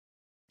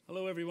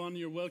Hello everyone,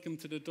 you're welcome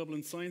to the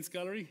Dublin Science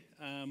Gallery.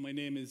 My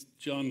name is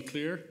John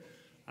Cleere.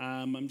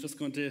 I'm just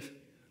going to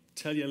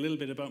tell you a little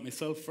bit about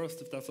myself first,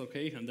 if that's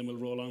okay, and then we'll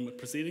roll on with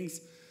proceedings.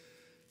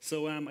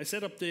 So I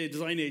set up the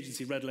design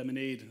agency Red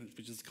Lemonade,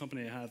 which is a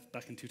company I have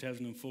back in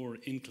 2004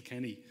 in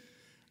Kilkenny.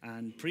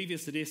 And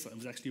previous to this, I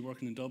was actually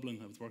working in Dublin.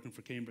 I was working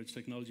for Cambridge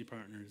Technology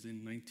Partners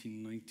in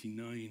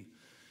 1999,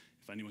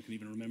 if anyone can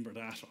even remember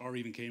that, or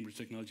even Cambridge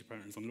Technology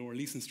Partners on Lower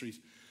Leeson Street,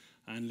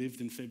 and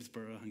lived in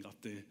Phibsborough and got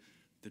the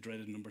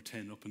dreaded number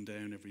 10 up and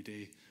down every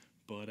day.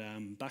 But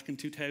back in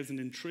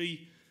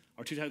 2003,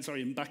 or 2000,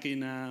 sorry, back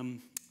in,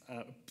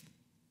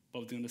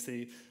 what was I going to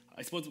say?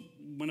 I suppose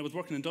when I was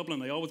working in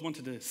Dublin, I always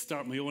wanted to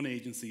start my own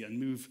agency and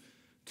move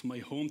to my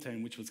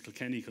hometown, which was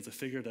Kilkenny, because I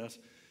figured that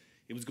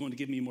it was going to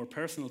give me more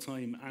personal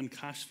time and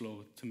cash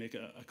flow to make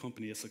a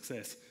company a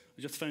success.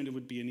 I just found it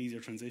would be an easier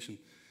transition.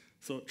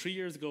 So 3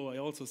 years ago, I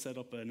also set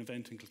up an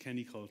event in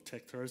Kilkenny called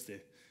Tech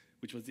Thursday,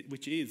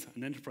 which is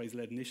an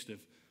enterprise-led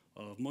initiative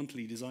of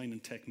monthly design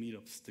and tech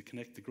meetups to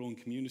connect the growing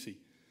community.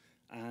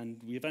 And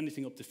we have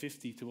anything up to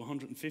 50 to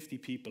 150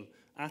 people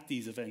at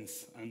these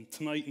events. And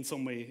tonight, in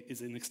some way,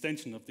 is an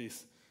extension of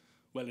this.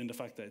 Well, in the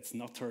fact that it's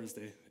not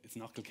Thursday, it's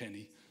not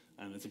Kilkenny,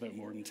 and it's about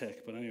more than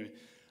tech. But anyway,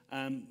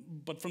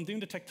 but from doing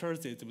the Tech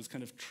Thursday, there was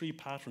kind of three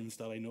patterns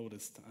that I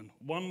noticed. And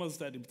one was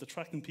that it was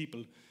attracting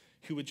people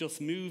who had just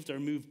moved or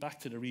moved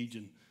back to the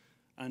region.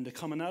 And the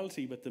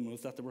commonality with them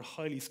was that they were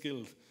highly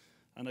skilled.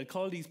 And I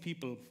call these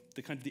people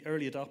the kind of the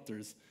early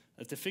adopters,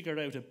 as they figured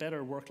out a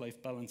better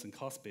work-life balance and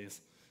cost base.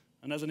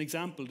 And as an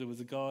example, there was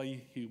a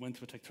guy who went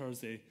to a Tech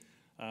Thursday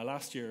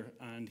last year,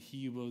 and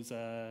he was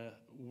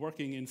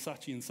working in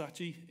Sachi and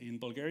Sachi in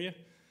Bulgaria,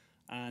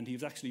 and he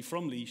was actually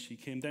from Laois. He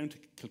came down to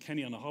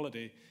Kilkenny on a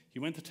holiday. He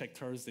went to Tech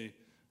Thursday,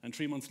 and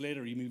 3 months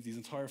later, he moved his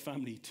entire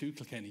family to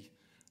Kilkenny,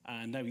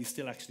 and now he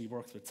still actually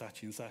works with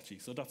Sachi and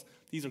Sachi. So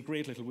these are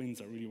great little wins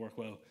that really work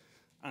well.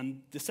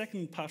 And the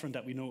second pattern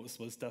that we noticed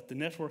was that the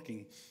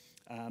networking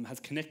has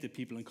connected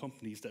people and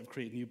companies that have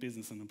created new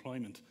business and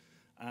employment.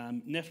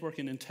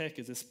 Networking in tech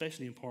is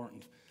especially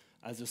important,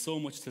 as there's so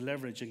much to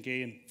leverage and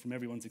gain from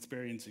everyone's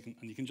experience. And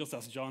you can just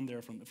ask John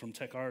there from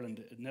Tech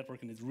Ireland.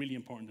 Networking is really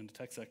important in the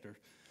tech sector.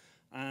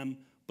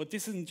 But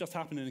this isn't just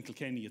happening in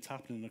Kilkenny, it's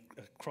happening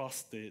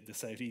across the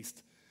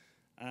southeast.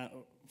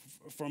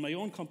 For my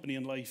own company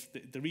in life,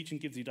 the region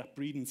gives you that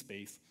breathing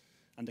space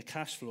and the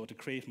cash flow to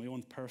create my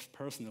own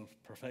personal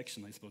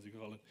perfection, I suppose you could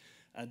call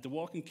it. The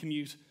walking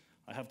commute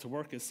I have to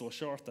work is so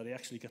short that I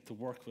actually get to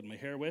work with my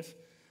hair wet.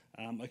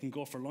 I can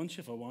go for lunch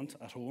if I want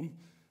at home,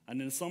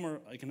 and in the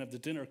summer I can have the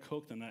dinner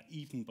cooked and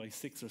eaten by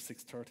 6 or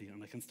 6:30,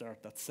 and I can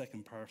start that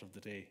second part of the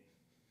day.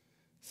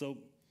 So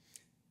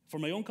for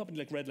my own company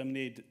like Red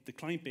Lemonade, the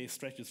client base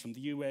stretches from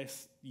the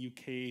US,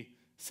 UK,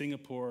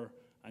 Singapore,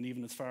 and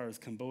even as far as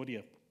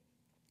Cambodia.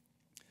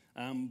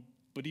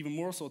 But even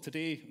more so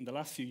today, in the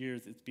last few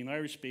years, it's been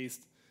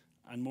Irish-based,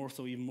 and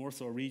even more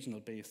so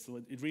regional-based. So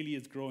it really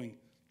is growing.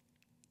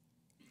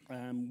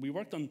 We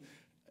worked on,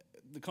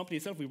 the company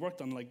itself, we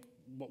worked on like,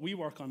 what we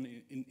work on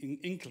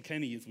in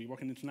Kilkenny is we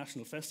work on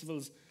international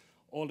festivals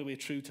all the way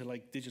through to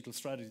like digital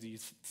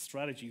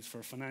strategies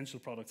for financial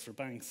products for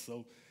banks.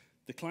 So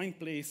the client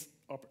base,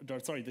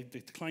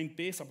 the client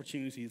base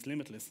opportunity is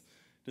limitless.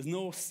 There's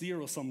no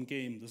zero-sum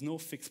game, there's no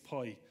fixed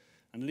pie.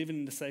 And living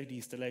in the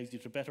southeast allows you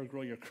to better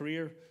grow your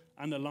career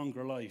and a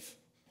longer life.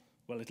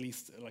 Well, at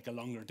least like a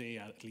longer day,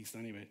 at least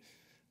anyway.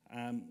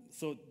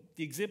 So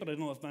the exhibit, I don't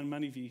know if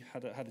many of you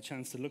had a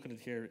chance to look at it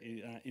here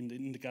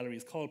in the gallery,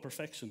 is called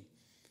Perfection.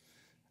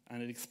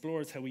 And it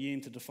explores how we aim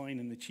to define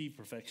and achieve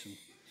perfection.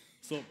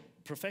 So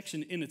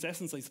perfection in its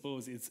essence, I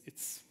suppose, it's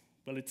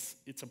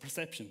a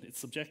perception, it's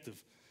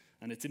subjective,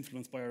 and it's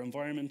influenced by our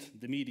environment,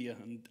 the media,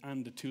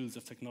 and the tools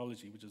of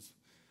technology, which is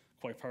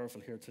quite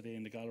powerful here today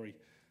in the gallery.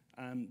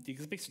 The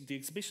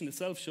exhibition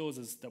itself shows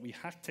us that we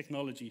hack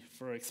technology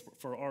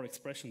for our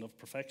expression of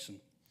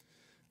perfection.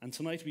 And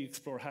tonight we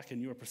explore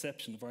hacking your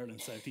perception of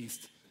Ireland's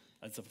southeast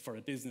for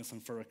a business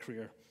and for a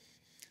career.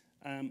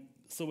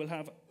 So we'll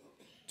have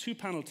 2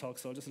 panel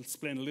talks, so I'll just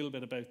explain a little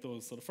bit about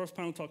those. So the first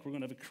panel talk, we're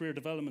going to have a career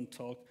development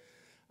talk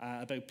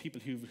about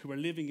people who are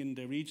living in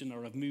the region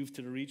or have moved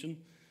to the region.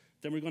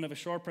 Then we're going to have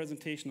a short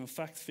presentation of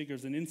facts,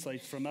 figures and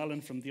insights from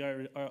Alan from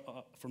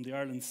the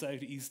Ireland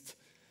Southeast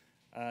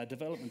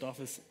Development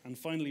Office. And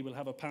finally, we'll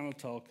have a panel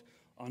talk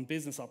on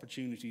business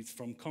opportunities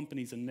from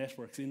companies and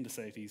networks in the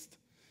southeast.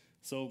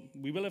 So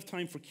we will have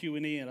time for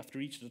Q&A after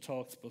each of the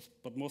talks,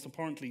 but most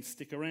importantly,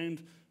 stick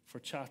around for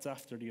chats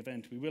after the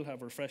event. We will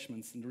have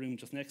refreshments in the room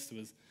just next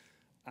to us.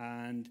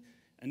 And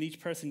each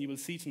person you will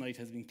see tonight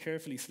has been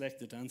carefully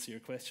selected to answer your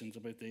questions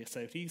about the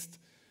southeast,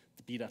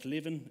 be that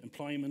living,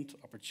 employment,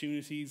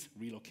 opportunities,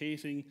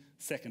 relocating,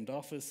 second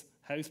office,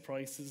 house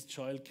prices,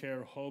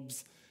 childcare,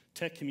 hubs,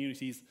 tech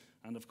communities,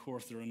 and of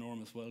course their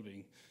enormous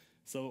well-being.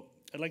 So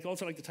I'd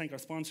also like to thank our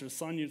sponsors,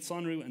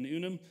 Sonru and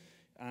Unum,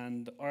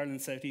 and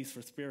Ireland Southeast for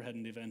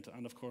spearheading the event,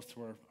 and of course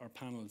to our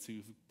panels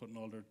who've put in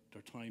all their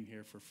time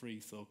here for free.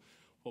 So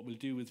what we'll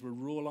do is we'll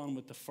roll on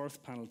with the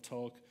first panel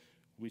talk,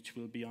 which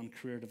will be on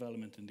career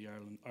development in the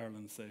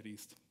Ireland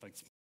Southeast.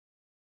 Thanks.